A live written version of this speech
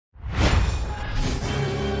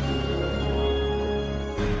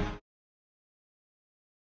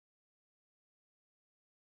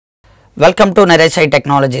Welcome to Naresh IT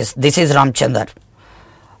Technologies. This is Ramachandra.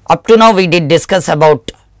 Up to now we did discuss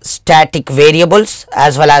about static variables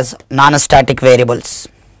as well as non-static variables.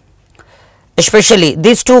 Especially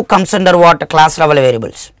these two comes under what? Class level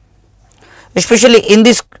variables. Especially in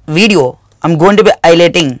this video I am going to be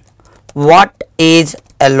highlighting what is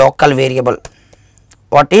a local variable.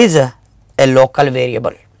 What is a local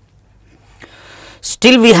variable?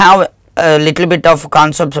 Still we have a little bit of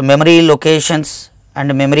concepts of memory locations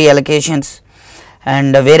and memory allocations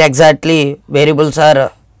and where exactly variables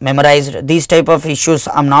are memorized. These type of issues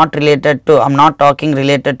I am not talking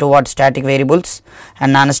related to what static variables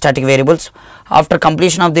and non-static variables. After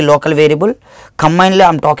completion of the local variable, combinedly I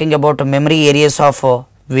am talking about memory areas of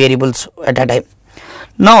variables at a time.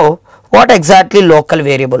 Now what exactly local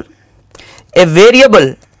variable? A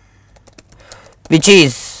variable which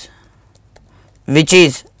is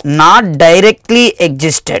not directly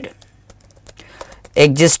existed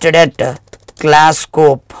at class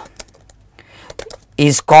scope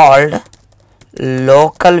is called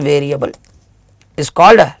local variable.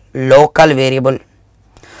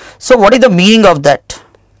 So what is the meaning of that?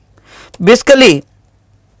 Basically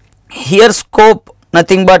here scope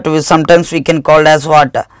nothing but sometimes we can call as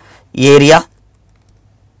what? Area,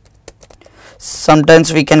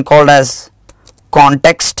 sometimes we can call as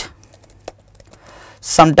context,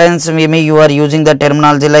 sometimes maybe you are using the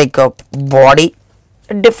terminology like body.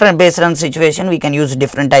 Different based on situation we can use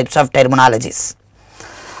different types of terminologies.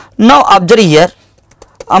 Now observe here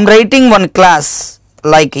I am writing one class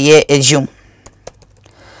like A, assume.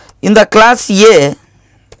 In the class A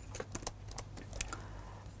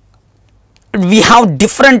we have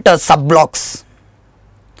different subblocks.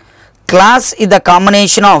 Class is the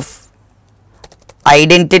combination of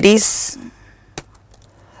identities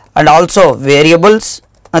and also variables,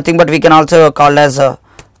 nothing but we can also call as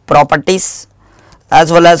properties as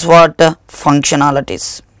well as what?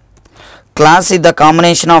 Functionalities. Class is the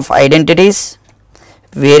combination of identities,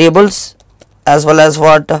 variables as well as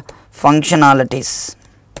what? Functionalities.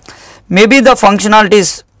 Maybe the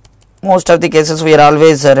functionalities, most of the cases we are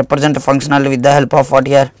always represent functionality with the help of what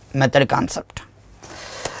here? Method concept.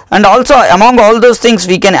 And also among all those things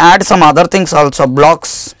we can add some other things also,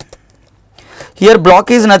 blocks. Here block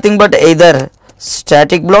is nothing but either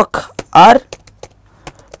static block or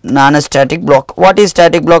non-static block. What is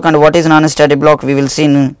static block and what is non-static block we will see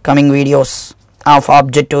in coming videos of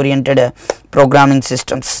object oriented programming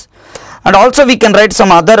systems. And also we can write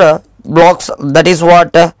some other blocks, that is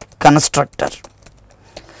what? Constructor.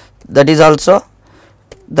 That is also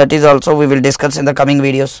we will discuss in the coming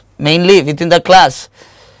videos. Mainly within the class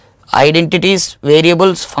identities,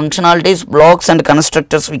 variables, functionalities, blocks and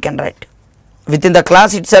constructors we can write. Within the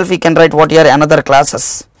class itself we can write what are another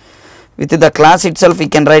classes. Within the class itself we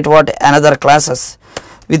can write what? Another classes.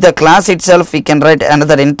 With the class itself we can write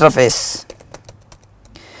another interface.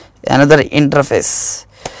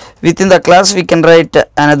 Within the class we can write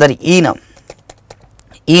another enum.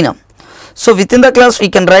 So within the class we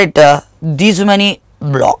can write these many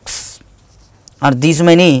blocks or these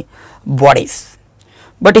many bodies.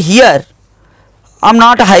 But here I am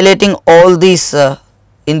not highlighting all these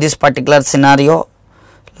in this particular scenario,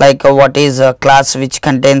 like what is a class which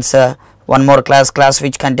contains one more class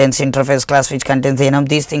which contains interface, class which contains enum.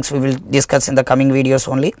 These things we will discuss in the coming videos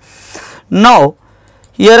only. Now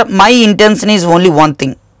here my intention is only one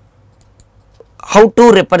thing, how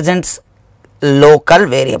to represent local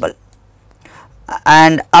variable.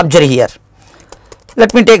 And observe here,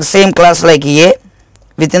 let me take same class like A.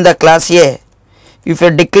 Within the class A if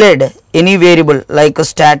you declared any variable like a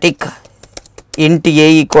static int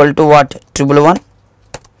A equal to what? 111,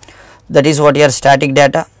 that is what your static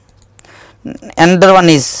data. Another one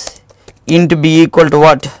is int B equal to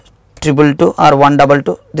what? 222 or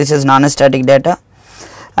 122, this is non-static data.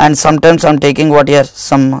 And sometimes I am taking what here?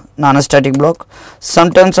 Some non-static block,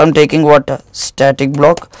 sometimes I am taking what? Static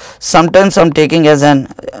block, sometimes I am taking as I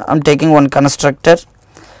am taking one constructor.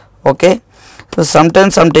 Okay, so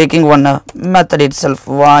sometimes I am taking one method itself,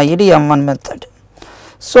 one method.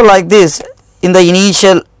 So like this in the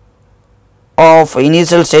initial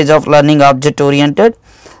stage of learning object oriented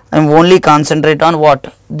I am only concentrate on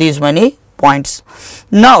what? These many points.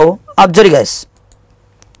 Now observe guys,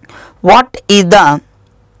 what is the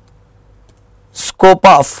scope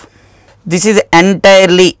of this? Is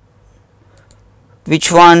entirely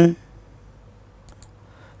which one?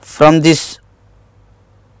 From this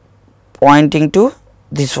pointing to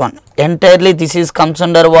this one, entirely this is comes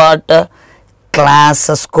under what?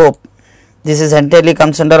 Class scope. This is entirely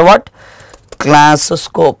comes under what? Class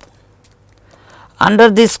scope. Under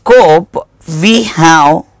this scope we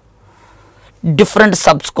have different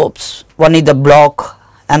subscopes. One is the block,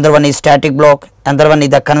 another one is static block, another one is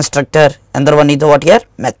the constructor, another one is the what here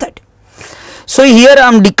method. So here I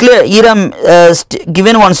am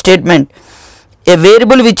given one statement, a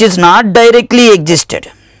variable which is not directly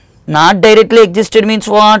existed. Not directly existed means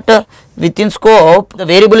what? Within scope, the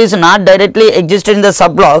variable is not directly existed in the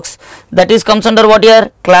subblocks, that is comes under what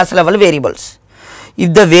here? Class level variables.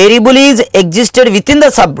 If the variable is existed within the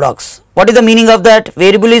subblocks, what is the meaning of that?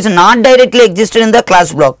 Variable is not directly existed in the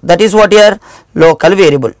class block, that is what here? Local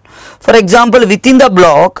variable. For example, within the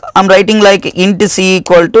block I am writing like int c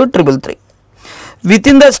equal to 333.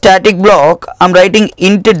 Within the static block I am writing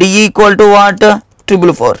int d equal to what?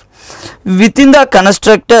 444. Within the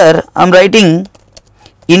constructor I am writing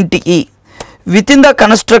int e. Within the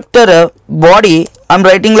constructor body I am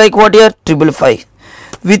writing like what here? 555.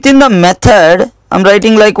 Within the method I am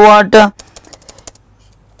writing like what?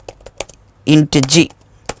 Int g.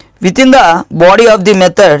 Within the body of the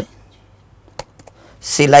method,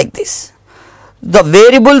 see like this. The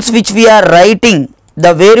variables which we are writing,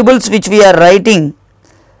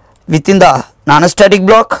 within the non-static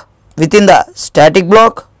block, within the static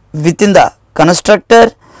block, within the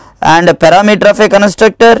constructor and parameter of a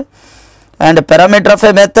constructor and parameter of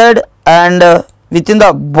a method, and within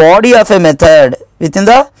the body of a method,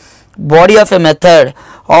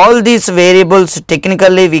 all these variables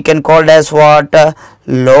technically we can call as what?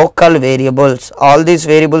 Local variables. All these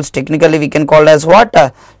variables technically we can call as what?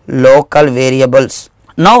 Local variables.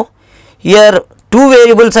 Now here two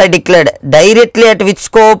variables I declared directly at which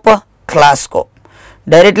scope? Class scope.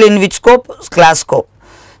 Directly in which scope? Class scope.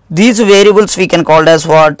 These variables we can call as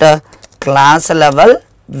what? Class level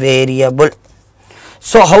variable.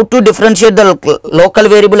 So how to differentiate the local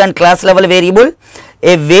variable and class level variable?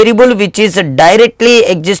 A variable which is directly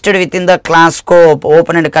existed within the class scope,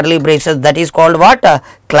 open and curly braces, that is called what?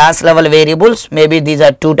 Class level variables. Maybe these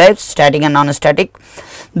are two types, static and non-static.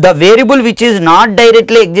 The variable which is not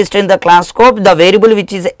directly existed in the class scope, the variable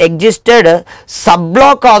which is existed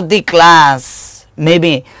subblock of the class.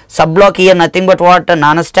 Maybe subblock here nothing but what?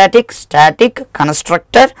 Non-static, static,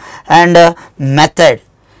 constructor and method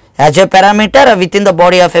as a parameter within the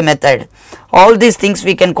body of a method. All these things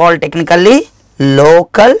we can call technically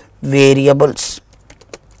local variables.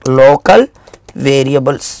 Local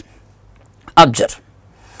variables. Observe.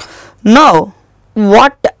 Now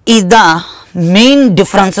what is the main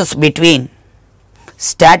differences between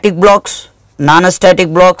static blocks, non-static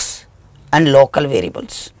blocks and local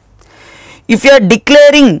variables? If you are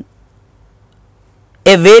declaring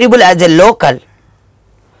a variable as a local,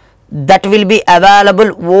 that will be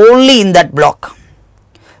available only in that block.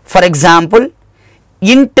 For example,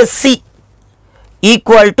 int c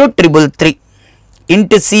equal to 333.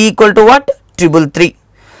 Int c equal to what? 333.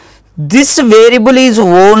 This variable is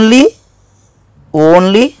only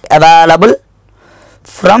available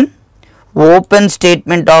from open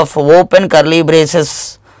statement of open curly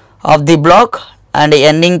braces of the block and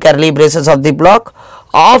ending curly braces of the block.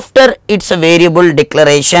 After its variable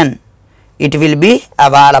declaration, it will be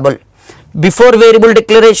available. Before variable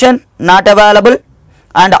declaration, not available,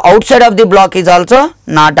 and outside of the block is also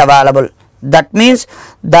not available. That means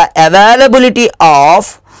the availability of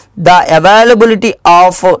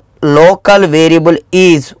local variable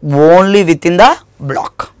is only within the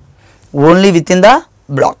block. Only within the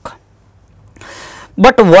block.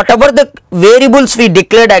 But whatever the variables we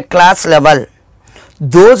declared at class level,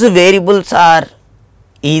 those variables are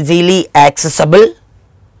easily accessible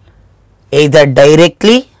either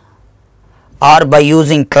directly or by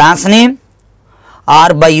using class name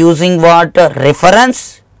or by using what?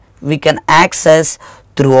 Reference. We can access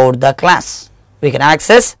throughout the class. We can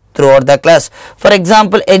access throughout the class. For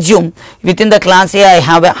example, assume within the class A I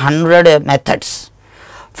have 100 methods.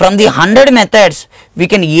 From the 100 methods, we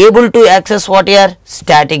can able to access what here?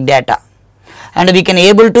 Static data, and we can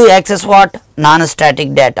able to access what?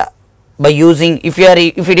 Non-static data. By using, if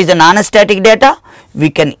it is a non-static data,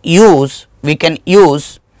 we can use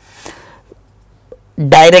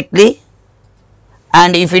directly,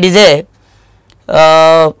 and if it is a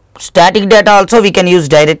static data also we can use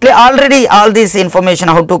directly. Already all this information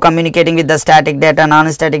how to communicating with the static data,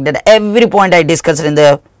 non-static data, every point I discussed in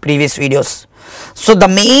the previous videos. So the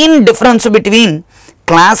main difference between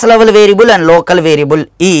class level variable and local variable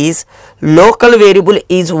is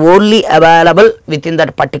only available within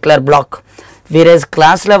that particular block, whereas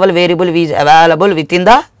class level variable is available within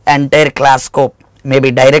the entire class scope,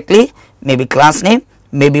 maybe directly, maybe class name,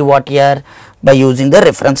 maybe what here by using the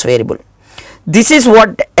reference variable. This is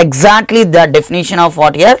what exactly the definition of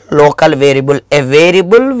what here? Local variable. A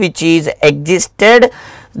variable which is existed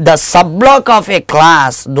the subblock of a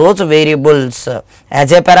class, those variables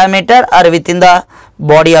as a parameter or within the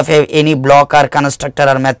body of any block or constructor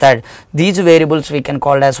or method, these variables we can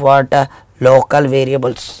call as what? Local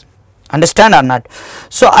variables. Understand or not?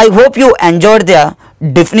 So I hope you enjoyed the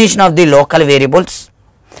definition of the local variables.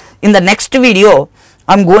 In the next video,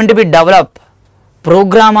 I am going to be develop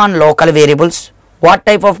program on local variables. What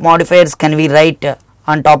type of modifiers can we write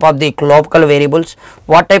on top of the local variables?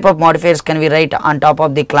 What type of modifiers can we write on top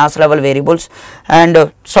of the class level variables?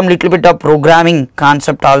 And some little bit of programming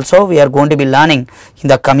concept also we are going to be learning in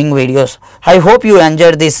the coming videos. I hope you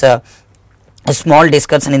enjoyed this a small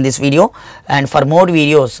discussion in this video, and for more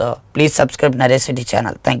videos please subscribe NareshIT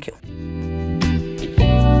channel. Thank you.